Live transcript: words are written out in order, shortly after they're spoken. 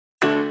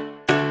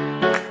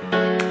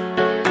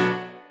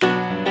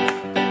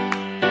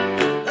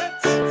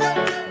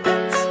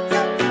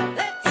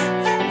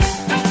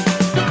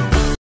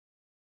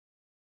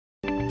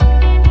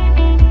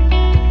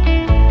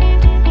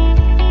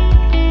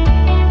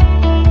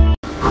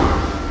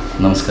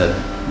നമസ്കാരം.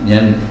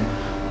 ഞാൻ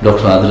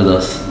doctor Aatura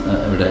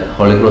ഇവിടെ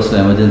ഹോളി ക്രോസിലെ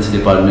എമർജൻസി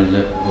ഡിപ്പാർട്ട്മെൻറ്റിൽ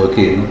വർക്ക്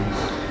ചെയ്യുന്നു.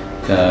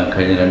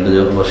 കഴിഞ്ഞ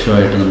 2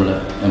 വർഷമായിട്ട് നമ്മൾ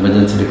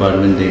എമർജൻസി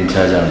ഡിപ്പാർട്ട്മെൻറ്റിൻ്റെ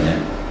ഇൻചാർജാണ് ഞാൻ.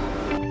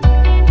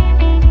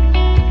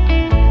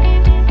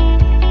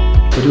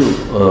 ഒരു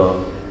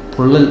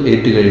പൊള്ളൽ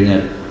ഏറ്റു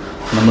കഴിഞ്ഞാൽ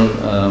നമ്മൾ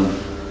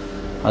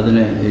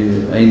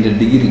അതിൻ്റെ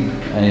ഡിഗ്രി,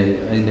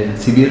 അതിൻ്റെ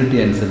സിവിയറിറ്റി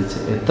അനുസരിച്ച്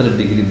എത്ര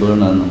ഡിഗ്രി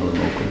ബേണാണെന്ന് നമ്മൾ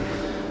നോക്കും.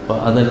 അപ്പോൾ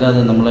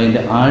അതല്ലാതെ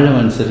നമ്മളതിൻ്റെ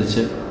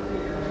ആഴമനുസരിച്ച്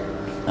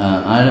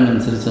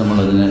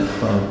നമ്മളതിനെ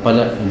പല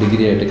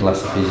ഡിഗ്രി ആയിട്ട്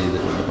ക്ലാസിഫൈ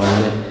ചെയ്തിട്ടുണ്ട്. അപ്പോൾ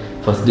അതിൽ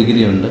ഫസ്റ്റ്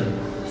ഡിഗ്രി ഉണ്ട്,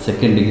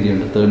 സെക്കൻഡ് ഡിഗ്രി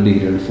ഉണ്ട്, തേർഡ്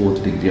ഡിഗ്രി ഉണ്ട്,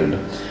 ഫോർത്ത് ഡിഗ്രി ഉണ്ട്.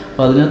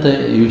 അപ്പോൾ അതിനകത്ത്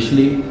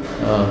യൂഷ്വലി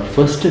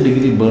ഫസ്റ്റ്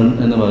ഡിഗ്രി ബേൺ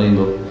എന്ന്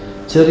പറയുമ്പോൾ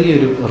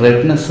ചെറിയൊരു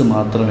റെഡ്നെസ്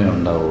മാത്രമേ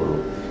ഉണ്ടാവുള്ളൂ.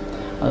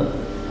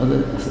 അത്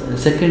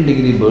സെക്കൻഡ്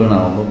ഡിഗ്രി ബേൺ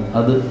ആകുമ്പം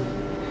അത്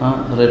ആ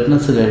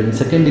റെഡ്നെസ് കഴിഞ്ഞ്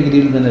സെക്കൻഡ്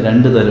ഡിഗ്രിയിൽ തന്നെ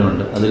 2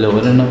 തരമുണ്ട്. അതിൽ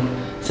ഒരെണ്ണം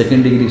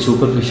second degree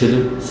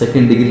സൂപ്പർഫിഷ്യലും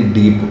second degree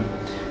ഡീപ്പും.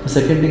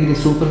 Second degree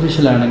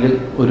superficial ആണെങ്കിൽ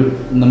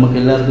നമുക്ക്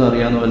എല്ലാവർക്കും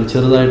അറിയാവുന്ന പോലെ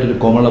ചെറുതായിട്ടൊരു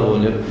കുമള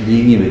പോലെ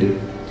വീങ്ങി വരും.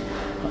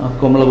 ആ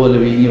കുമള പോലെ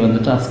വീങ്ങി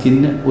വന്നിട്ട് ആ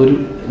സ്കിന്ന് ഒരു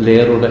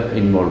ലെയറൂടെ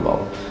ഇൻവോൾവ്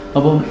ആവും.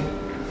 അപ്പം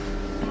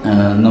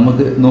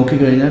നമുക്ക്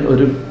നോക്കിക്കഴിഞ്ഞാൽ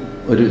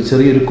ഒരു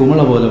ചെറിയൊരു കുമള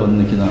പോലെ വന്ന്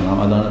നിൽക്കുന്നതാണ്.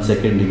 അതാണ്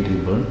സെക്കൻഡ് ഡിഗ്രി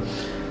ബേൺ.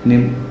 ഇനി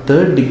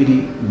തേർഡ് ഡിഗ്രി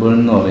ബേൺ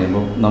എന്ന്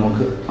പറയുമ്പോൾ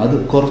നമുക്ക് അത്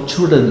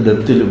കുറച്ചുകൂടെ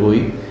ഡെപ്തിൽ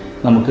പോയി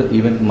നമുക്ക്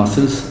ഈവൻ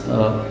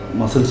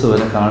മസിൽസ്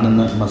വരെ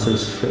കാണുന്ന,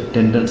 മസിൽസ്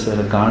ടെൻഡൻസ്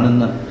വരെ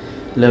കാണുന്ന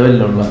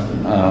ലെവലിലുള്ള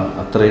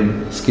അത്രയും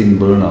സ്കിൻ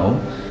ബേൺ ആവും.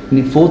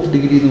 ഇനി ഫോർത്ത്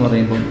ഡിഗ്രി എന്ന്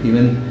പറയുമ്പം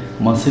ഈവൻ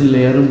മസിൽ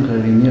ലെയറും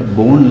കഴിഞ്ഞ്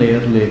ബോൺ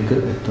ലെയറിലേക്ക്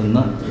എത്തുന്ന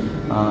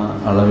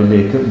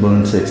അളവിലേക്ക്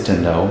ബേൺസ്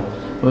എക്സ്റ്റെൻഡ് ആവും.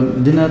 അപ്പം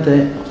ഇതിനകത്തെ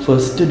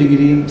ഫസ്റ്റ്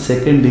ഡിഗ്രിയും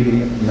സെക്കൻഡ്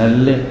ഡിഗ്രിയും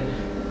നല്ല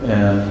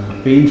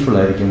പെയിൻഫുൾ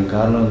ആയിരിക്കും.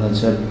 കാരണം എന്ന്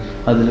വെച്ചാൽ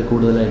അതിൽ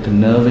കൂടുതലായിട്ട്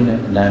നെർവിന്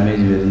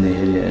ഡാമേജ് വരുന്ന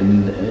ഏരിയ,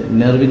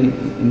 നെർവിന്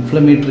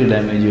ഇൻഫ്ലമേറ്ററി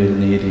ഡാമേജ്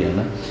വരുന്ന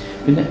ഏരിയയാണ്.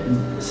 പിന്നെ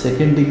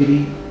സെക്കൻഡ്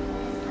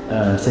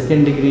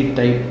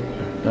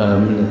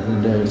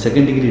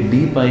ഡിഗ്രി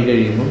ഡീപ്പായി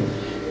കഴിയുമ്പോൾ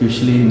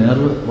യൂഷ്വലി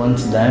നെർവ്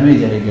വൺസ്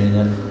ഡാമേജ് ആയി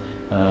കഴിഞ്ഞാൽ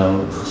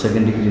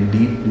സെക്കൻഡ് ഡിഗ്രി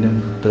ഡീപ്പിനും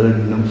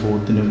തേർഡിനും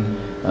ഫോർത്തിനും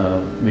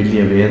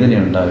വലിയ വേദന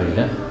ഉണ്ടാവില്ല.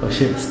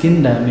 പക്ഷേ സ്കിൻ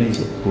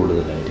ഡാമേജ്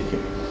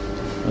കൂടുതലായിരിക്കും.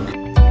 ഓക്കെ,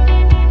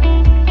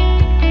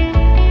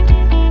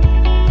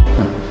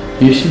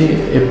 യൂഷ്വലി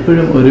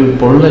എപ്പോഴും ഒരു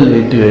പൊള്ളൽ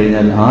ഏറ്റു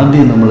കഴിഞ്ഞാൽ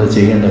ആദ്യം നമ്മൾ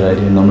ചെയ്യേണ്ട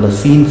കാര്യം നമ്മുടെ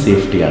സീൻ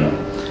സേഫ്റ്റിയാണ്.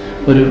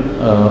 ഒരു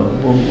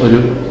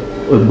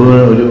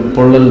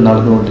പൊള്ളൽ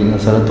നടന്നുകൊണ്ടിരിക്കുന്ന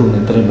സ്ഥലത്തു നിന്ന്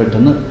എത്രയും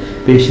പെട്ടെന്ന്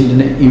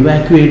പേഷ്യൻറ്റിനെ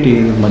ഇവാക്യുവേറ്റ്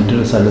ചെയ്ത്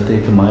മറ്റൊരു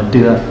സ്ഥലത്തേക്ക്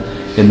മാറ്റുക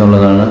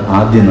എന്നുള്ളതാണ്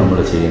ആദ്യം നമ്മൾ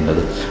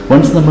ചെയ്യേണ്ടത്.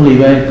 വൺസ് നമ്മൾ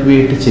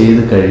ഇവാക്യുവേറ്റ്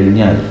ചെയ്ത്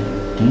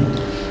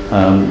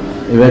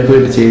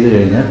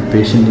കഴിഞ്ഞാൽ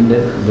പേഷ്യൻറ്റിൻ്റെ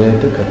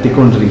ദേഹത്ത്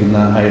കത്തിക്കൊണ്ടിരിക്കുന്ന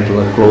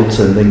ആയിട്ടുള്ള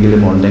ക്ലോത്ത്സ്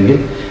എന്തെങ്കിലും ഉണ്ടെങ്കിൽ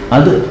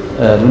അത്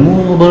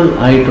റിമൂവബിൾ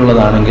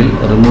ആയിട്ടുള്ളതാണെങ്കിൽ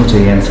റിമൂവ്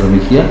ചെയ്യാൻ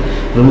ശ്രമിക്കുക.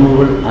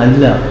 റിമൂവബിൾ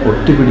അല്ല,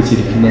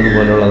 ഒട്ടിപ്പിടിച്ചിരിക്കുന്നത്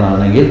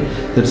പോലുള്ളതാണെങ്കിൽ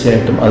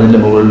തീർച്ചയായിട്ടും അതിൻ്റെ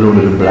മുകളിലൂടെ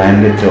ഒരു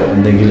ബ്ലാങ്കറ്റോ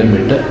എന്തെങ്കിലും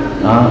ഇട്ട്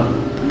ആ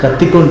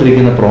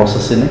കത്തിക്കൊണ്ടിരിക്കുന്ന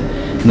പ്രോസസ്സിനെ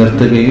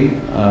നിർത്തുകയും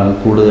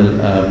കൂടുതൽ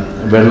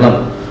വെള്ളം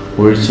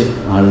ഒഴിച്ച്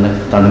ആളിനെ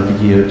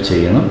തണുപ്പിക്കുകയോ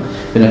ചെയ്യണം.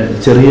 പിന്നെ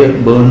ചെറിയ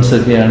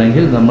ബേൺസൊക്കെ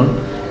ആണെങ്കിൽ നമ്മൾ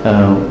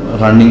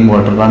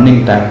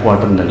റണ്ണിങ് ടാപ്പ്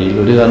വാട്ടറിൻ്റെ അടിയിൽ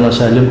ഒരു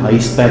കാരണവശാലും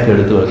ഐസ് പാക്ക്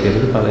എടുത്ത്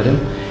വെക്കരുത്. പകരം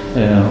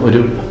ഒരു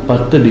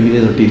 10 ഡിഗ്രി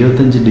തൊട്ട്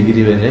 25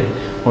 ഡിഗ്രി വരെ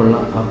ഉള്ള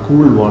ആ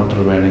കൂൾ വാട്ടർ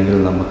വേണമെങ്കിൽ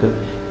നമുക്ക്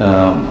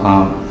ആ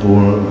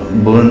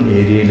ബേൺ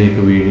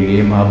ഏരിയയിലേക്ക്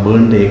വീഴുകയും ആ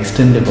ബേണിൻ്റെ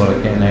എക്സ്റ്റെൻറ്റ്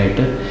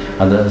കുറയ്ക്കാനായിട്ട്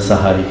അത്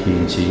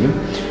സഹായിക്കുകയും ചെയ്യും.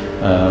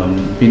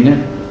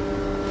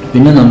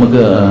 പിന്നെ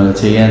നമുക്ക്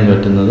ചെയ്യാൻ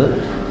പറ്റുന്നത്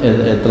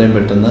എത്രയും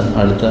പെട്ടെന്ന്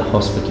അടുത്ത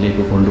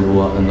ഹോസ്പിറ്റലിലേക്ക്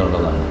കൊണ്ടുപോവുക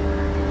എന്നുള്ളതാണ്.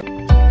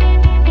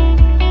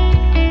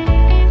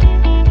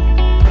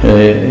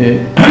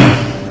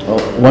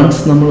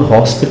 വൺസ് നമ്മൾ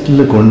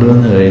ഹോസ്പിറ്റലിൽ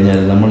കൊണ്ടുവന്ന് കഴിഞ്ഞാൽ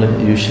നമ്മൾ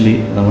യൂഷ്വലി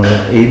നമ്മുടെ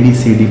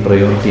ABCD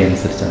പ്രയോറിറ്റി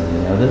അനുസരിച്ചാണ്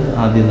ചെയ്യുന്നത്. അത്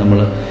ആദ്യം നമ്മൾ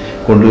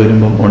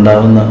കൊണ്ടുവരുമ്പം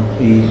ഉണ്ടാകുന്ന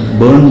ഈ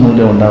ബേൺ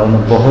മൂലം ഉണ്ടാകുന്ന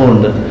പുക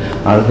കൊണ്ട്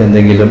ആൾക്ക്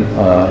എന്തെങ്കിലും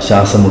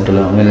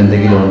ശ്വാസമുട്ടലോ അങ്ങനെ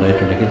എന്തെങ്കിലും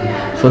ഉണ്ടായിട്ടുണ്ടെങ്കിൽ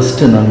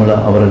ഫസ്റ്റ് നമ്മൾ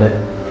അവരുടെ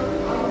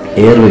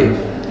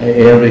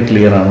എയർവേ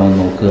ക്ലിയർ ആണോ എന്ന്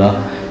നോക്കുക.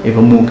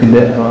 ഇപ്പം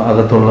മൂക്കിൻ്റെ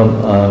അകത്തുള്ള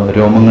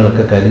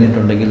രോമങ്ങളൊക്കെ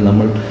കരിഞ്ഞിട്ടുണ്ടെങ്കിൽ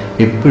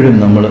എപ്പോഴും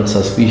നമ്മൾ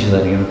സസ്പീഷ്യസ്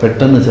ആയിരിക്കണം.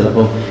 പെട്ടെന്ന്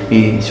ചിലപ്പോൾ ഈ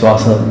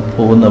ശ്വാസം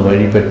പോകുന്ന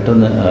വഴി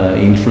പെട്ടെന്ന്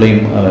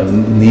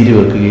നീര്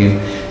വെക്കുകയും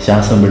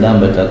ശ്വാസം വിടാൻ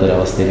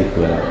പറ്റാത്തൊരവസ്ഥയിലേക്ക്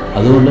വരാം.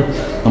 അതുകൊണ്ട്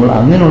നമ്മൾ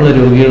അങ്ങനെയുള്ള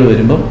രോഗികൾ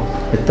വരുമ്പം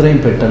എത്രയും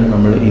പെട്ടെന്ന്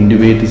നമ്മൾ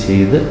ഇൻറ്റുബേറ്റ്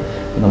ചെയ്ത്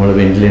നമ്മൾ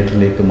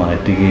വെന്റിലേറ്ററിലേക്ക്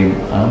മാറ്റുകയും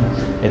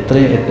എത്ര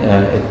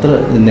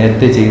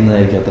നേരത്തെ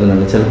ചെയ്യുന്നതായിരിക്കും അത്ര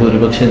നല്ലത്. ചിലപ്പോൾ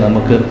ഒരുപക്ഷെ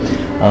നമുക്ക്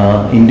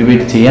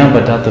ഇൻറ്റുബേറ്റ് ചെയ്യാൻ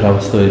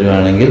പറ്റാത്തൊരവസ്ഥ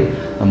വരികയാണെങ്കിൽ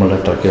നമ്മളുടെ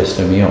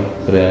ട്രക്കിയോസ്റ്റമിയോ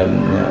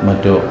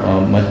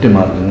മറ്റു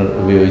മാർഗങ്ങൾ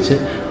ഉപയോഗിച്ച്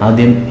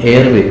ആദ്യം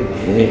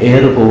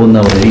എയർ പോകുന്ന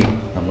വഴി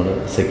നമ്മൾ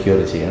സെക്യൂർ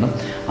ചെയ്യണം.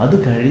 അത്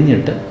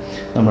കഴിഞ്ഞിട്ട്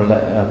നമ്മളുടെ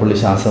പുള്ളി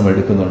ശ്വാസം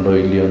എടുക്കുന്നുണ്ടോ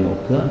ഇല്ലയോ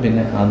നോക്കുക.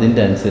 പിന്നെ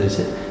അതിൻ്റെ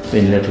അനുസരിച്ച്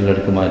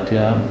വെന്റിലേറ്ററിലേക്ക് മാറ്റുക.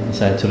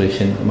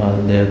 സാച്ചുറേഷൻ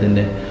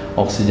അദ്ദേഹത്തിൻ്റെ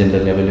ഓക്സിജൻ്റെ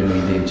ലെവൽ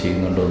മെയിൻറ്റെയിൻ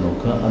ചെയ്യുന്നുണ്ടോ എന്ന്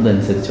നോക്കുക.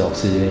 അതനുസരിച്ച്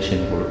ഓക്സിജനേഷൻ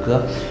കൊടുക്കുക.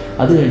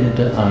 അത്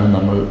കഴിഞ്ഞിട്ട് ആണ്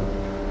നമ്മൾ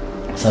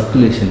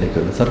സർക്കുലേഷനിലേക്ക്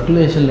വരുന്നത്.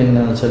 സർക്കുലേഷനിൽ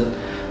എങ്ങനെയാണെന്ന് വെച്ചാൽ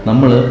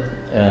നമ്മൾ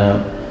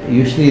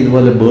യൂഷ്വലി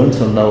ഇതുപോലെ ബേൺസ്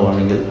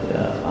ഉണ്ടാവുകയാണെങ്കിൽ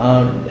ആ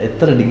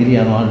എത്ര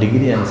ഡിഗ്രിയാണോ ആ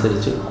ഡിഗ്രി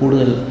അനുസരിച്ച്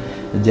കൂടുതൽ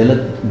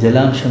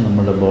ജലാംശം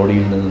നമ്മുടെ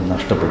ബോഡിയിൽ നിന്ന്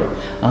നഷ്ടപ്പെടും.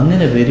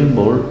 അങ്ങനെ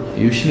വരുമ്പോൾ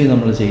യൂഷ്വലി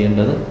നമ്മൾ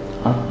ചെയ്യേണ്ടത്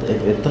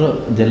എത്ര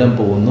ജലം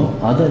പോകുന്നു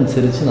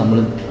അതനുസരിച്ച്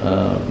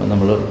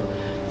നമ്മൾ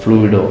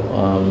ഫ്ലൂയിഡോ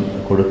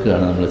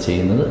കൊടുക്കുകയാണ് നമ്മൾ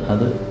ചെയ്യുന്നത്.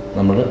 അത്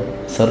നമ്മൾ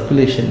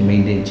സർക്കുലേഷൻ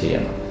മെയിൻറ്റെയിൻ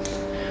ചെയ്യണം.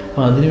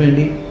 അപ്പോൾ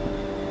അതിനുവേണ്ടി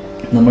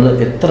നമ്മൾ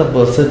എത്ര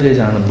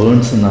പെർസെൻറ്റേജാണ്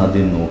ബേൺസ് എന്ന്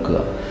ആദ്യം നോക്കുക.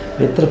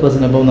 എത്ര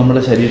പെർസെൻറ്റ്, അപ്പോൾ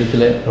നമ്മുടെ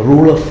ശരീരത്തിലെ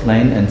റൂൾ ഓഫ്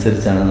 9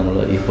 അനുസരിച്ചാണ് നമ്മൾ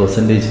ഈ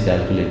പെർസെൻറ്റേജ്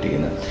കാൽക്കുലേറ്റ്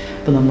ചെയ്യുന്നത്.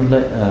 ഇപ്പോൾ നമ്മളുടെ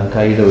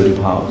കൈയുടെ ഒരു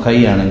ഭാഗം, കൈ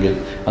ആണെങ്കിൽ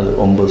അത്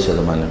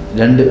 9%,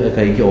 2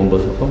 കൈക്ക്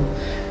 9%, അപ്പം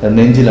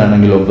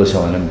നെഞ്ചിലാണെങ്കിൽ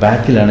 9%,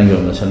 ബാക്കിലാണെങ്കിൽ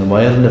 9%,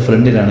 വയറിൻ്റെ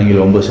ഫ്രണ്ടിലാണെങ്കിൽ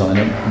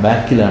 9%,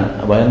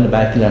 വയറിൻ്റെ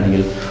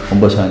ബാക്കിലാണെങ്കിൽ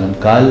 9%,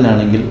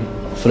 കാലിലാണെങ്കിൽ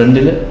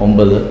ഫ്രണ്ടിൽ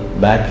 9,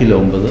 ബാക്കിൽ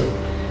 9,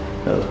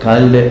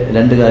 കാലിലെ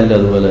 2 കാലിൽ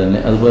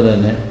അതുപോലെ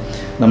തന്നെ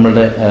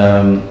നമ്മളുടെ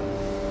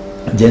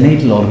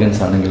ജനൈറ്റൽ ഓർഗൻസ്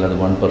ആണെങ്കിൽ അത്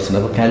 1%.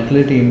 അപ്പോൾ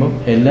കാൽക്കുലേറ്റ് ചെയ്യുമ്പം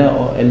എല്ലാ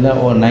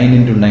 9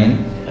 × 9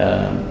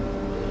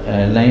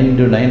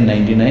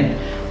 99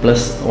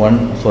 + 1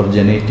 ഫോർ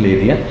ജനൈറ്റൽ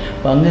ഏരിയ.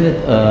 അപ്പം അങ്ങനെ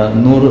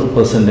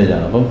 100%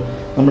 ആണ്. അപ്പം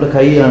നമ്മുടെ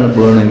കൈയാണ്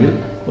ബേണെങ്കിൽ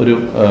ഒരു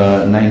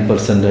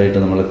 9% ആയിട്ട്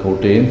നമ്മൾ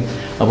കൗട്ട് ചെയ്യും.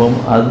 അപ്പം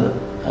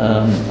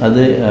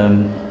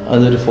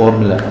അതൊരു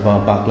ഫോർമുല, അപ്പോൾ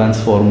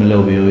പാക്ലാൻസ് ഫോർമുല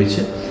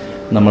ഉപയോഗിച്ച്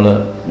നമ്മൾ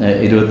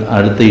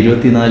അടുത്ത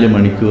 24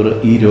 മണിക്കൂർ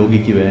ഈ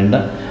രോഗിക്ക് വേണ്ട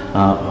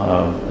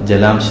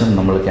ജലാംശം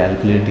നമ്മൾ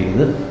കാൽക്കുലേറ്റ്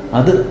ചെയ്ത്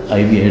അത്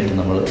IV ആയിട്ട്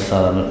നമ്മൾ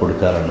സാധാരണ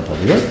കൊടുക്കാറാണ്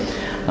പതിവ്.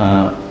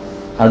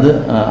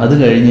 അത്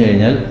കഴിഞ്ഞ്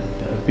കഴിഞ്ഞാൽ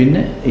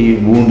പിന്നെ ഈ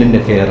വൂണ്ടിൻ്റെ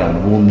കെയറാണ്.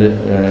 വൂണ്ട്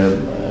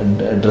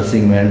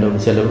ഡ്രസ്സിങ്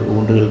ചില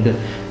വൂണ്ടുകൾക്ക്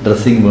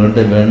ഡ്രസ്സിങ്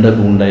വേണ്ട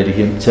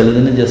വൂണ്ടായിരിക്കും,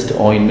 ചിലതിന് ജസ്റ്റ്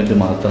ഓയിൻമെൻറ്റ്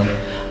മാത്രം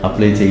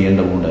അപ്ലൈ ചെയ്യേണ്ട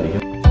വൂണ്ടായിരിക്കും.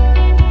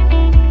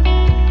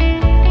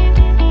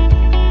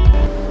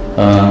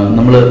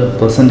 നമ്മൾ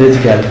പെർസെൻറ്റേജ്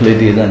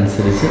കാൽക്കുലേറ്റ്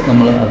ചെയ്തതനുസരിച്ച്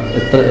നമ്മൾ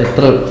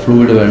എത്ര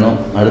ഫ്ലൂയിഡ് വേണോ,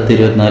 അടുത്ത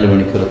 24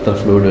 മണിക്കൂർ എത്ര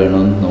ഫ്ലൂയിഡ് വേണോ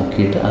എന്ന്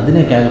നോക്കിയിട്ട്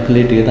അതിനെ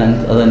കാൽക്കുലേറ്റ് ചെയ്ത്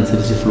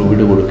അതനുസരിച്ച്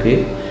ഫ്ലൂയിഡ്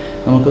കൊടുക്കുകയും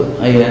നമുക്ക്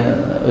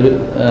ഒരു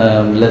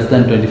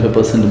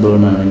 <25%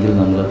 ബേൺ ആണെങ്കിൽ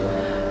നമ്മൾ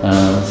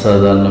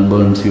സാധാരണ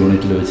ബേൺസ്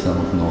യൂണിറ്റിൽ വെച്ച്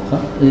നമുക്ക്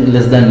നോക്കാം.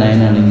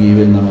 <9 ആണെങ്കിൽ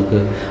ഈവൻ നമുക്ക്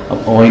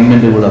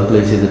ഓയിൻമെൻറ്റ് കൂടെ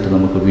അപ്ലൈ ചെയ്തിട്ട്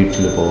നമുക്ക്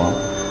വീട്ടിൽ പോവാം,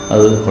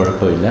 അത്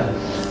കുഴപ്പമില്ല.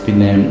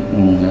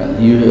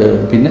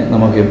 പിന്നെ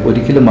നമുക്ക്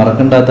ഒരിക്കലും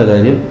മറക്കണ്ടാത്ത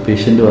കാര്യം,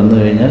 പേഷ്യൻ്റ് വന്നു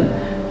കഴിഞ്ഞാൽ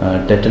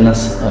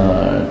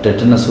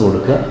ടെറ്റനസ്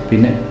കൊടുക്കുക.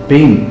 പിന്നെ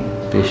പെയിൻ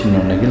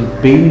പേഷ്യൻ്റ്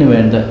പെയിന്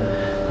വേണ്ട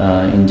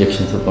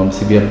ഇഞ്ചക്ഷൻസ്, ഇപ്പം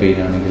സിവിയർ പെയിൻ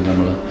ആണെങ്കിൽ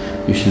നമ്മൾ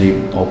യൂഷ്വലി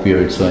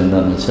ഓപ്പിയോയിഡ്സോ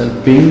എന്താണെന്ന് വെച്ചാൽ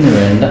പെയിന്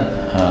വേണ്ട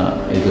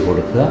ഇത്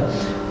കൊടുക്കുക.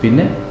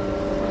 പിന്നെ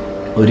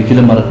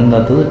ഒരിക്കലും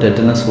മറക്കണ്ടാത്തത്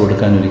ടെറ്റനസ്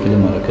കൊടുക്കാൻ ഒരിക്കലും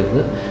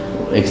മറക്കരുത്.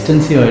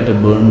 എക്സ്റ്റെൻസീവായിട്ട്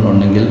ബേൺ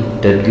ഉണ്ടെങ്കിൽ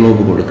ടെറ്റ്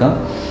ഗ്ലോബ് കൊടുക്കാം.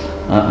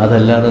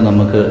 അതല്ലാതെ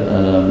നമുക്ക്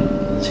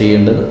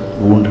ചെയ്യേണ്ടത്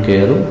വൂണ്ട്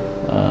കെയറും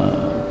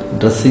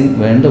ഡ്രസ്സിങ്,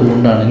 വേണ്ട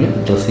വൂണ്ടാണെങ്കിൽ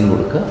ഡ്രസ്സിങ്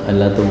കൊടുക്കുക,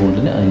 അല്ലാത്ത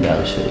വൂണ്ടിന് അതിൻ്റെ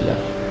ആവശ്യമില്ല.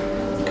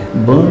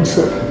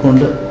 ബേൺസ്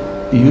കൊണ്ട്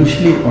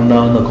യൂഷ്വലി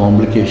ഉണ്ടാകുന്ന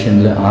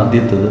കോംപ്ലിക്കേഷനിൽ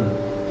ആദ്യത്തേത്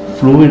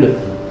ഫ്ലൂയിഡ്,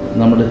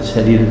 നമ്മുടെ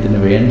ശരീരത്തിന്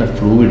വേണ്ട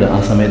ഫ്ലൂയിഡ് ആ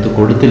സമയത്ത്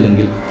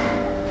കൊടുത്തില്ലെങ്കിൽ,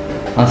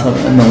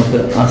 നമുക്ക്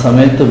ആ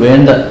സമയത്ത്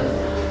വേണ്ട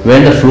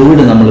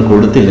ഫ്ലൂയിഡ് നമ്മൾ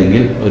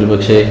കൊടുത്തില്ലെങ്കിൽ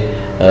ഒരുപക്ഷെ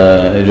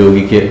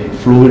രോഗിക്ക്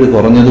ഫ്ലൂയിഡ്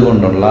കുറഞ്ഞത്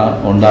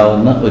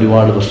ഉണ്ടാവുന്ന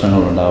ഒരുപാട്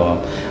പ്രശ്നങ്ങളുണ്ടാവാം.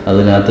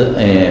 അതിനകത്ത്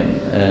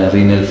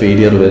റീനൽ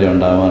ഫെയിലിയർ വരെ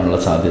ഉണ്ടാവാനുള്ള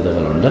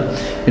സാധ്യതകളുണ്ട്.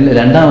 പിന്നെ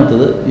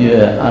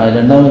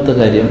രണ്ടാമത്തെ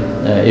കാര്യം,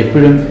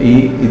 എപ്പോഴും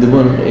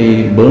ഇതുപോലെ ഈ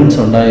ബേൺസ്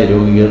ഉണ്ടായ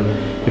രോഗികൾ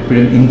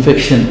എപ്പോഴും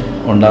ഇൻഫെക്ഷൻ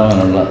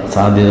ഉണ്ടാവാനുള്ള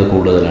സാധ്യത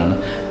കൂടുതലാണ്.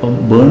 അപ്പം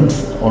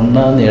ബേൺസ്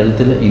ഉണ്ടാകുന്ന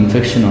ഇടത്തിൽ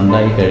ഇൻഫെക്ഷൻ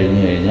ഉണ്ടായി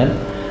കഴിഞ്ഞാൽ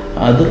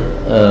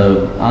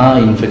ആ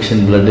ഇൻഫെക്ഷൻ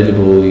ബ്ലഡിൽ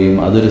പോവുകയും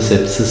അതൊരു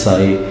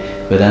സെപ്സിസായി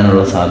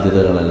വരാനുള്ള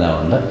സാധ്യതകളെല്ലാം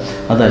ഉണ്ട്.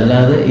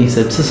 അതല്ലാതെ ഈ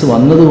സെപ്സിസ്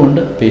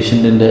വന്നതുകൊണ്ട്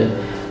പേഷ്യൻറ്റിൻ്റെ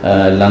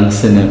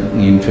ലങ്സിന്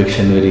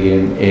ഇൻഫെക്ഷൻ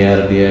വരികയും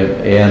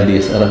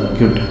ARDS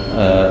acute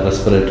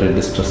respiratory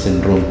distress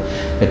syndrome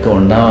ഒക്കെ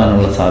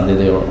ഉണ്ടാകാനുള്ള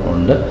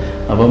സാധ്യതയുണ്ട്.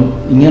 അപ്പം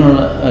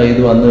ഇങ്ങനെയുള്ള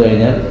ഇത് വന്നു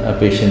കഴിഞ്ഞാൽ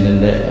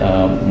പേഷ്യൻറ്റിൻ്റെ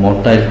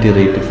മോർട്ടാലിറ്റി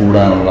റേറ്റ്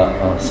കൂടാനുള്ള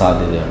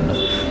സാധ്യതയുണ്ട്.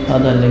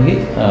 അതല്ലെങ്കിൽ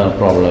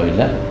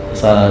പ്രോബ്ലമില്ല.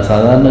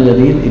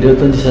 സാധാരണഗതിയിൽ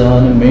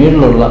 25%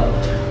 മേളിലുള്ള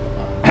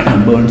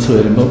ബേൺസ്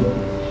വരുമ്പം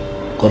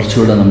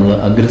കുറച്ചുകൂടെ നമ്മൾ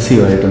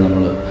അഗ്രസീവായിട്ട്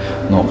നമ്മൾ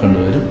നോക്കേണ്ടി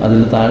വരും. അതിൽ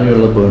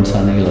താഴെയുള്ള ബേൺസ്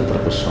ആണെങ്കിൽ അത്ര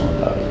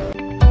പ്രശ്നമുണ്ടാവില്ല.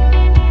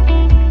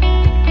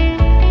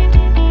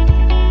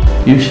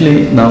 യൂഷ്വലി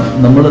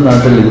നമ്മുടെ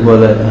നാട്ടിൽ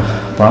ഇതുപോലെ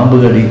പാമ്പ്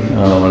കടി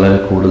വളരെ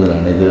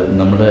കൂടുതലാണ്. ഇത്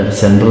നമ്മുടെ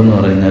സെൻറ്റർ എന്ന്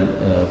പറഞ്ഞാൽ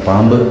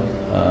പാമ്പ്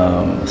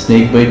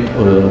സ്നേക്ക് ബൈറ്റ്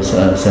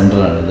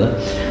സെൻറ്ററാണിത്.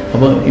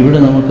 അപ്പോൾ ഇവിടെ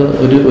നമുക്ക്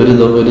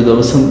ഒരു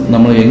ദിവസം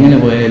നമ്മൾ എങ്ങനെ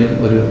പോയാലും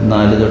ഒരു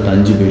 4 തൊട്ട്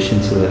 5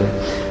 പേഷ്യൻസ് വരെ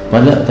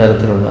പല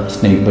തരത്തിലുള്ള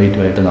സ്നേക്ക്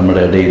ബൈറ്റുമായിട്ട്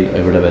നമ്മുടെ ഇടയിൽ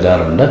ഇവിടെ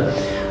വരാറുണ്ട്.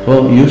 അപ്പോൾ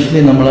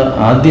യൂഷ്വലി നമ്മൾ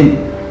ആദ്യം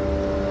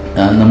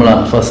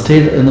ഫസ്റ്റ്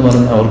എയ്ഡ് എന്ന്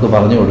പറഞ്ഞ് അവർക്ക്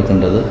പറഞ്ഞു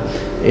കൊടുക്കേണ്ടത്,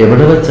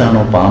 എവിടെ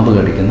വെച്ചാണോ പാമ്പ്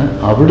കടിക്കുന്നത്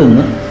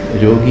അവിടുന്ന്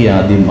രോഗി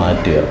ആദ്യം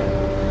മാറ്റുക,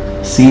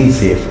 സീൻ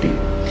സേഫ്റ്റി.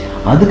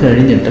 അത്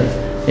കഴിഞ്ഞിട്ട്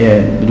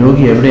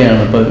രോഗി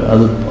എവിടെയാണ് ഇപ്പോൾ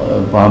അത്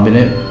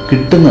പാമ്പിനെ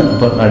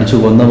ഇപ്പോൾ അടിച്ചു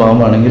കൊന്ന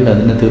പാമ്പാണെങ്കിൽ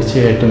അതിനെ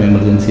തീർച്ചയായിട്ടും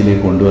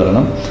എമർജൻസിയിലേക്ക്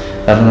കൊണ്ടുവരണം.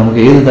 കാരണം നമുക്ക്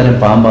ഏത് തരം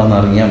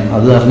പാമ്പാണെന്ന്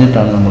അത്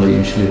അറിഞ്ഞിട്ടാണ് നമ്മൾ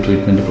യൂഷ്വലി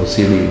ട്രീറ്റ്മെൻറ്റ്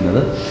പ്രൊസീഡ്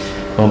ചെയ്യുന്നത്.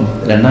 അപ്പം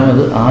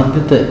രണ്ടാമത്,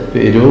 ആദ്യത്തെ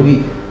രോഗി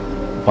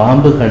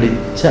പാമ്പ്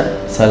കടിച്ച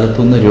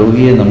സ്ഥലത്തുനിന്ന്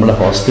രോഗിയെ നമ്മുടെ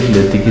ഹോസ്പിറ്റലിൽ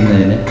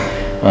എത്തിക്കുന്നതിന്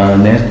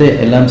നേരത്തെ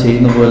എല്ലാം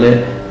ചെയ്യുന്ന പോലെ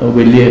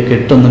വലിയ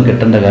കെട്ടൊന്നും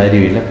കെട്ടേണ്ട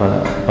കാര്യമില്ല.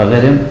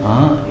 പകരം ആ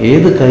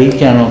ഏത്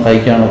കൈക്കാണോ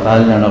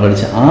കാലിനാണോ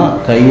കടിച്ച ആ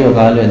കൈയോ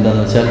കാലോ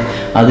എന്താണെന്ന് വെച്ചാൽ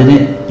അതിനെ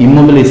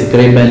ഇമ്മൊബിലൈസ്,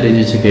 ക്രൈം ബാൻഡേജ്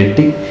വെച്ച്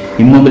കെട്ടി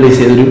ഇമ്മൊബിലൈസ്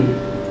ചെയ്തൊരു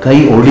കൈ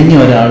ഒടിഞ്ഞ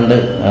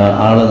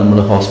ആളെ നമ്മൾ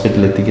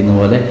ഹോസ്പിറ്റലിൽ എത്തിക്കുന്ന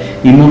പോലെ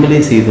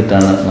ഇമ്മൊബിലൈസ്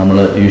ചെയ്തിട്ടാണ് നമ്മൾ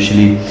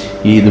യൂഷ്വലി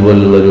ഈ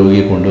ഇതുപോലുള്ള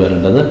രോഗിയെ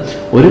കൊണ്ടുവരേണ്ടത്.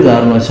 ഒരു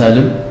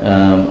കാരണവശാലും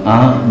ആ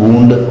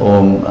വൂണ്ട്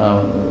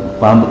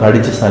പാമ്പ്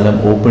കടിച്ച സ്ഥലം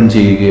ഓപ്പൺ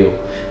ചെയ്യുകയോ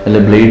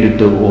അല്ലെ ബ്ലേഡ്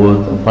ഇട്ട്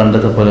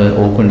പണ്ടത്തെ പോലെ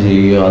ഓപ്പൺ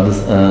ചെയ്യുകയോ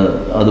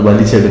അത്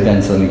വലിച്ചെടുക്കാൻ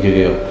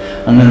ശ്രമിക്കുകയോ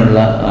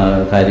അങ്ങനെയുള്ള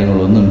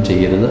കാര്യങ്ങളൊന്നും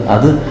ചെയ്യരുത്.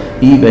 അത്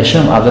ഈ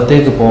വിഷം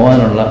അകത്തേക്ക്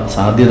പോകാനുള്ള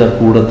സാധ്യത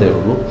കൂടത്തേ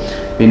ഉള്ളൂ.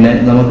 പിന്നെ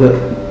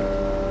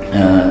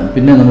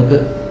നമുക്ക്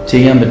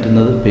ചെയ്യാൻ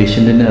പറ്റുന്നത്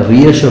പേഷ്യൻറ്റിനെ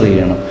റീഅഷ്വർ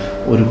ചെയ്യണം,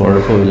 ഒരു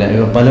കുഴപ്പമില്ല.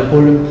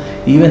 പലപ്പോഴും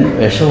ഈവൻ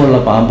വിഷമുള്ള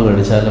പാമ്പ്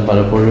കടിച്ചാലും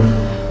പലപ്പോഴും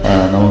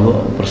നമുക്ക്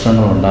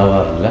പ്രശ്നങ്ങൾ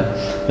ഉണ്ടാവാറില്ല.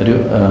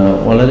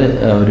 വളരെ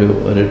ഒരു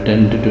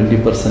 10 to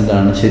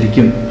 20%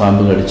 ശരിക്കും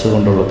പാമ്പ്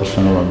കടിച്ചുകൊണ്ടുള്ള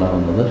പ്രശ്നങ്ങൾ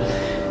ഉണ്ടാകുന്നത്.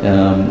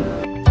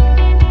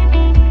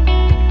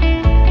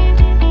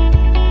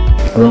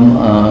 അപ്പം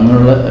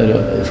അങ്ങനെയുള്ള ഒരു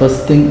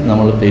ഫസ്റ്റ് തിങ്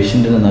നമ്മൾ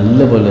പേഷ്യൻറ്റിനെ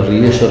നല്ലപോലെ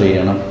റീഅഷ്വർ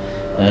ചെയ്യണം.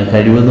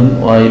 കഴിവതും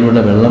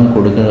വായിലൂടെ വെള്ളം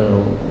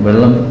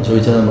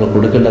ചോദിച്ചാൽ നമ്മൾ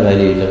കൊടുക്കേണ്ട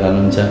കാര്യമില്ല.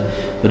 കാരണം വെച്ചാൽ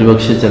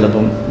ഒരുപക്ഷെ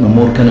ചിലപ്പം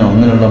മൂർഖനോ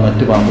അങ്ങനെയുള്ള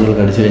മറ്റ് പാമ്പുകൾ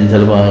കടിച്ചു കഴിഞ്ഞാൽ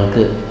ചിലപ്പോൾ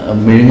ആൾക്ക്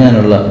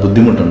മെഴുങ്ങാനുള്ള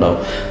ബുദ്ധിമുട്ടുണ്ടാവും.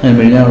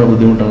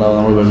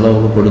 നമ്മൾ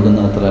വെള്ളമൊക്കെ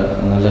കൊടുക്കുന്നത് അത്ര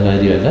നല്ല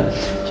കാര്യമല്ല.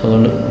 സോ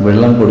അതുകൊണ്ട്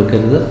വെള്ളം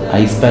കൊടുക്കരുത്,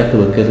 ഐസ് പാക്ക്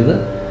വെക്കരുത്.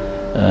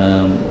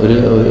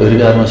 ഒരു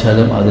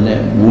കാരണവശാലും അതിനെ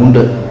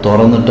വൂണ്ട്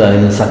തുറന്നിട്ട്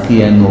അതിനെ സക്ക്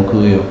ചെയ്യാൻ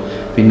നോക്കുകയോ.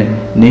 പിന്നെ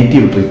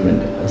നേറ്റീവ്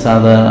ട്രീറ്റ്മെൻറ്റ്,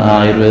 സാധാരണ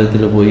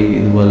ആയുർവേദത്തിൽ പോയി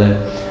ഇതുപോലെ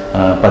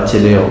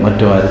പച്ചിലയോ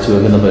മറ്റോ അരച്ചു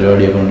വെക്കുന്ന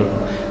പരിപാടിയൊക്കെ ഉണ്ട്.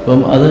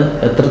 അപ്പം അത്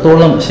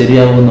എത്രത്തോളം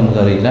ശരിയാകുമെന്ന്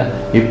നമുക്കറിയില്ല.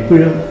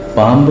 എപ്പോഴും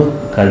പാമ്പ്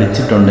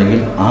കടിച്ചിട്ടുണ്ടെങ്കിൽ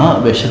ആ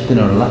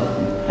വിഷത്തിനുള്ള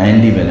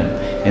ആൻറ്റിവെനം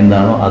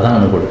എന്താണോ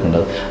അതാണ്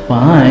കൊടുക്കേണ്ടത്. അപ്പോൾ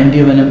ആ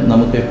ആൻറ്റിവെനം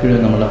നമുക്ക് എപ്പോഴും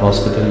നമ്മുടെ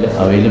ഹോസ്പിറ്റലിൽ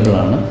അവൈലബിൾ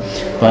ആണ്.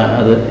 അപ്പോൾ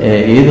അത്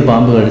ഏത്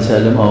പാമ്പ്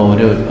കടിച്ചാലും ആ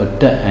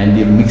ഒറ്റ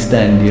മിക്സ്ഡ്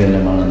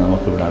ആൻറ്റിവെനമാണ്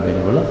നമുക്കിവിടെ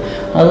അവൈലബിൾ.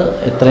 അത്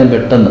എത്രയും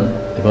പെട്ടെന്ന്,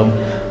 ഇപ്പം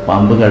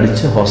പാമ്പ്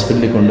കടിച്ച്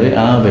ഹോസ്പിറ്റലിൽ കൊണ്ടുപോയി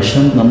ആ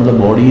വിഷം നമ്മുടെ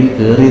ബോഡിയിൽ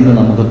കയറിയെന്ന്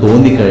നമുക്ക്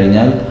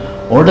തോന്നിക്കഴിഞ്ഞാൽ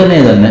ഉടനെ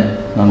തന്നെ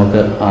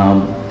നമുക്ക്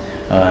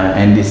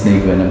ആൻറ്റി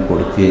സ്നേക്ക് വെനം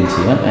കൊടുക്കുകയും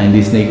ചെയ്യാം.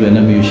 Anti snake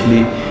venom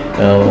usually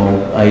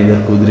either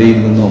കുതിരയിൽ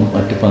നിന്നോ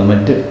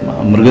മറ്റ്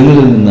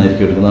മൃഗങ്ങളിൽ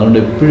നിന്നായിരിക്കും എടുക്കുന്നത്. അതുകൊണ്ട്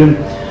എപ്പോഴും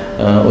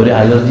ഒരു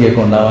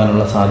അലർജിയൊക്കെ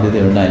ഉണ്ടാകാനുള്ള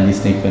സാധ്യതയുണ്ട് ആൻറ്റി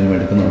സ്നേക്ക് വെനം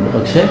എടുക്കുന്നുണ്ട്.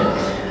 പക്ഷേ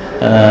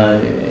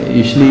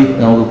യൂഷ്വലി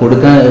നമുക്ക്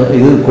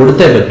ഇത്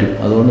കൊടുത്തേ പറ്റും.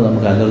 അതുകൊണ്ട്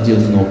നമുക്ക് അലർജി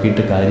ഒന്നും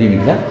നോക്കിയിട്ട്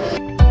കാര്യമില്ല.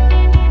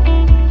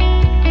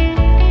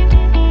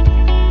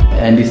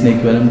 ആൻറ്റി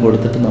സ്നേക്ക് വെനം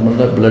കൊടുത്തിട്ട്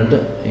നമ്മളുടെ ബ്ലഡ്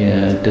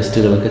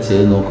ടെസ്റ്റുകളൊക്കെ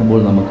ചെയ്ത് നോക്കുമ്പോൾ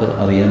നമുക്ക്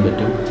അറിയാൻ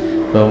പറ്റും.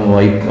 ഇപ്പം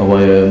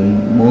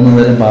 3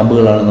 തരം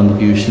പാമ്പുകളാണ്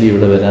നമുക്ക് യൂഷ്വലി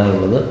ഇവിടെ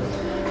വരാറുള്ളത്.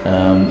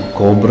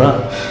 കോബ്ര,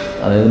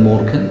 അതായത്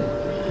മൂർഖൻ,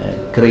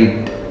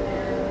 ക്രൈറ്റ്,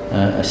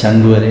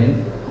 ശംഖുവരയൻ,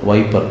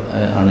 വൈപ്പർ,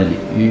 അണലി.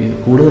 ഈ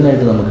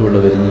കൂടുതലായിട്ട് നമുക്കിവിടെ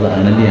വരുന്നത്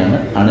അണലിയാണ്.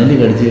 അണലി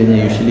കടിച്ചു കഴിഞ്ഞാൽ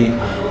യൂഷ്വലി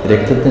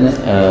രക്തത്തിന്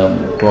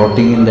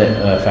ക്ലോട്ടിങ്ങിൻ്റെ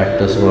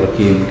ഫാക്ടേഴ്സ് വർക്ക്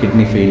ചെയ്യും,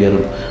 കിഡ്നി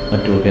ഫെയിലിയറും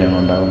മറ്റുമൊക്കെയാണ്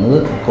ഉണ്ടാകുന്നത്.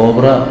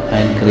 കോബ്ര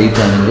ആൻഡ്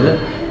ക്രൈറ്റ് ആണെങ്കിൽ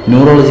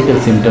ന്യൂറോളജിക്കൽ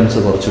സിംറ്റംസ്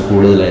കുറച്ച്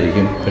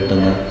കൂടുതലായിരിക്കും.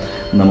 പെട്ടെന്ന്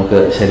നമുക്ക്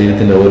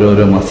ശരീരത്തിൻ്റെ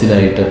ഓരോരോ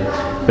മസിലായിട്ട്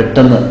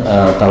പെട്ടെന്ന്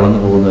തളർന്നു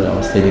പോകുന്ന ഒരു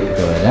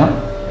അവസ്ഥയിലേക്കൊക്കെ വരാം.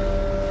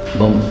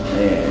 അപ്പം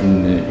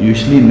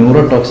യൂഷ്വലി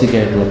ന്യൂറോടോക്സിക്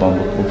ആയിട്ടുള്ള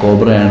പാമ്പ്,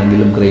 കോബ്ര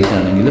ആണെങ്കിലും ക്രൈറ്റ്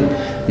ആണെങ്കിലും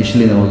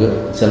യൂഷ്വലി നമുക്ക്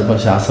ചിലപ്പോൾ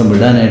ശ്വാസം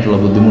വിടാനായിട്ടുള്ള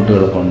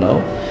ബുദ്ധിമുട്ടുകളൊക്കെ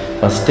ഉണ്ടാവും.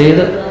 ഫസ്റ്റ്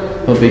എയ്ഡ്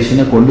ഇപ്പോൾ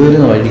പേഷ്യൻറ്റിനെ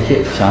കൊണ്ടുവരുന്ന വഴിക്ക്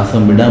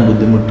ശ്വാസം വിടാൻ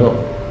ബുദ്ധിമുട്ടോ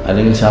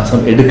അല്ലെങ്കിൽ ശ്വാസം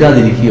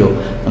എടുക്കാതിരിക്കുകയോ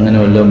അങ്ങനെ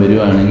വല്ലതും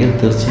വരുവാണെങ്കിൽ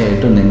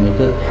തീർച്ചയായിട്ടും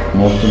നിങ്ങൾക്ക്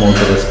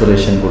മൗത്ത്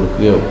റെസ്പിറേഷൻ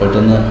കൊടുക്കുകയോ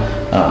പെട്ടെന്ന്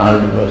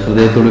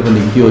ഹൃദയത്തോടൊക്കെ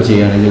നിൽക്കുകയോ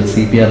ചെയ്യുകയാണെങ്കിൽ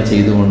CPR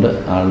ചെയ്തുകൊണ്ട്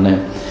ആളിനെ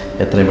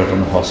എത്രയും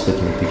പെട്ടെന്ന്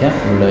ഹോസ്പിറ്റലിൽ എത്തിക്കാം.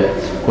 ഇവിടെ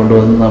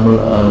കൊണ്ടുവന്ന് നമ്മൾ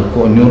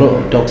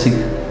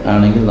ന്യൂറോടോക്സിക്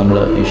ആണെങ്കിൽ നമ്മൾ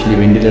യൂഷ്വലി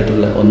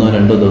വെന്റിലേറ്ററിൽ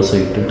 1-2 ദിവസം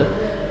ഇട്ടിട്ട്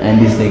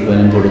ആൻറ്റി സ്നേക്ക്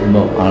വെനം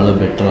കൊടുക്കുമ്പോൾ ആൾ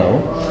ബെറ്റർ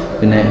ആവും.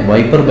 പിന്നെ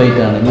വൈപ്പർ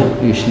ബൈറ്റ് ആണെങ്കിൽ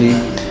യൂഷ്വലി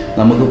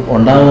നമുക്ക്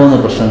ഉണ്ടാകുന്ന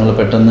പ്രശ്നങ്ങൾ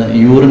പെട്ടെന്ന്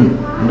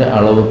യൂറിൻ്റെ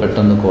അളവ്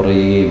പെട്ടെന്ന്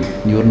കുറയുകയും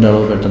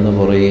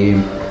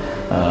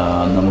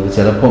നമുക്ക്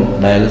ചിലപ്പം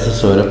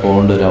ഡയാലിസിസ് വരെ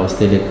പോകേണ്ട ഒരു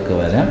അവസ്ഥയിലേക്കൊക്കെ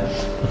വരാം.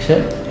 പക്ഷേ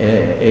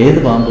ഏത്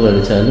പാമ്പ്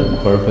കഴിച്ചാലും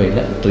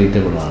കുഴപ്പമില്ല,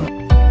 ട്രീറ്റബിളാണ്.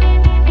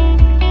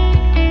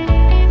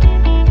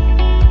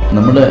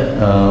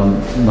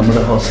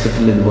 നമ്മുടെ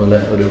ഹോസ്പിറ്റലിൽ ഇതുപോലെ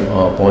ഒരു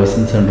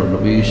പോയ്സൺ സെൻ്റർ ഉണ്ട്.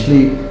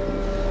 യൂഷ്വലി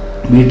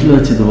വീട്ടിൽ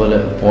വെച്ച് ഇതുപോലെ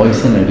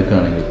പോയ്സൺ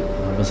എടുക്കുകയാണെങ്കിൽ,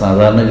 അപ്പോൾ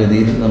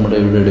സാധാരണഗതിയിൽ നമ്മുടെ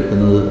ഇവിടെ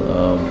എടുക്കുന്നത്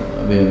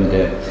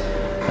മറ്റേ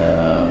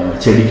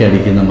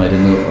ചെടിക്കടിക്കുന്ന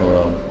മരുന്ന്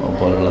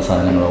പോലുള്ള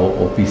സാധനങ്ങൾ,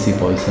 OPC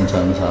പോയ്സൺസ്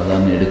ആണ്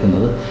സാധാരണ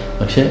എടുക്കുന്നത്.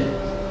 പക്ഷേ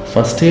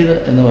ഫസ്റ്റ് എയ്ഡ്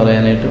എന്ന്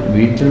പറയാനായിട്ട്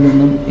വീട്ടിൽ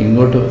നിന്നും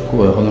ഇങ്ങോട്ട്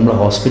നമ്മുടെ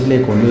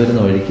ഹോസ്പിറ്റലിലേക്ക് കൊണ്ടുവരുന്ന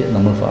വഴിക്ക്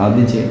നമ്മൾ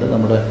ആദ്യം ചെയ്യേണ്ടത്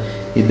നമ്മുടെ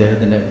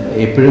ഇദ്ദേഹത്തിൻ്റെ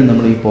എപ്പോഴും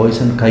നമ്മൾ ഈ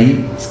പോയ്സൺ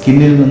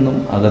സ്കിന്നിൽ നിന്നും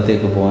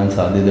അകത്തേക്ക് പോകാൻ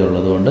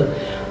സാധ്യതയുള്ളതുകൊണ്ട്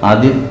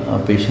ആദ്യം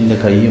പേഷ്യൻ്റെ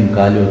കൈയും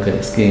കാലും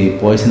ഒക്കെ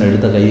പോയ്സൺ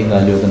എടുത്ത കൈയും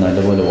കാലും ഒക്കെ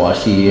നല്ലപോലെ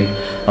വാഷ് ചെയ്യുകയും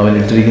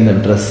അവനിട്ടിരിക്കുന്ന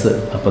ഡ്രസ്സ്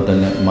അപ്പം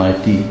തന്നെ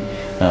മാറ്റി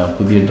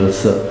പുതിയ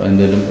ഡ്രസ്സ്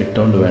എന്തെങ്കിലും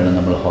ഇട്ടുകൊണ്ട് വേണം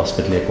നമ്മൾ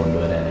ഹോസ്പിറ്റലിലേക്ക്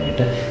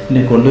കൊണ്ടുവരാനായിട്ട്.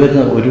 പിന്നെ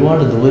കൊണ്ടുവരുന്ന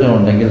ഒരുപാട് ദൂരം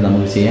ഉണ്ടെങ്കിൽ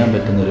നമുക്ക് ചെയ്യാൻ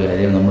പറ്റുന്നൊരു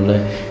കാര്യം, നമ്മളുടെ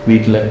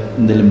വീട്ടിൽ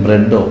എന്തെങ്കിലും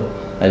ബ്രെഡോ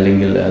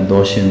അല്ലെങ്കിൽ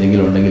ദോശ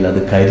എന്തെങ്കിലും ഉണ്ടെങ്കിൽ അത്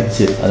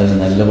കരിച്ച് അതിന്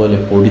നല്ലപോലെ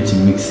പൊടിച്ച്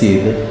മിക്സ്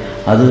ചെയ്ത്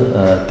അത്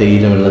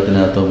തേയില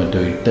വെള്ളത്തിനകത്തോ മറ്റോ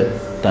ഇട്ട്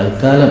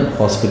തൽക്കാലം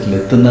ഹോസ്പിറ്റലിൽ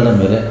എത്തുന്നിടം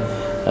വരെ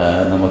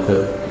നമുക്ക്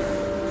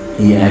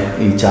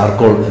ഈ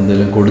ചാർക്കോൾ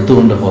എന്തെങ്കിലും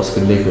കൊടുത്തുകൊണ്ട്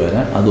ഹോസ്പിറ്റലിലേക്ക്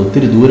വരാം. അത്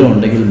ഒത്തിരി ദൂരം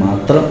ഉണ്ടെങ്കിൽ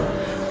മാത്രം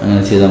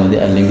അങ്ങനെ ചെയ്താൽ മതി,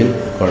 അല്ലെങ്കിൽ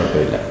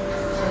കുഴപ്പമില്ല.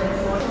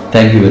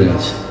 Thank you very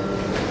much.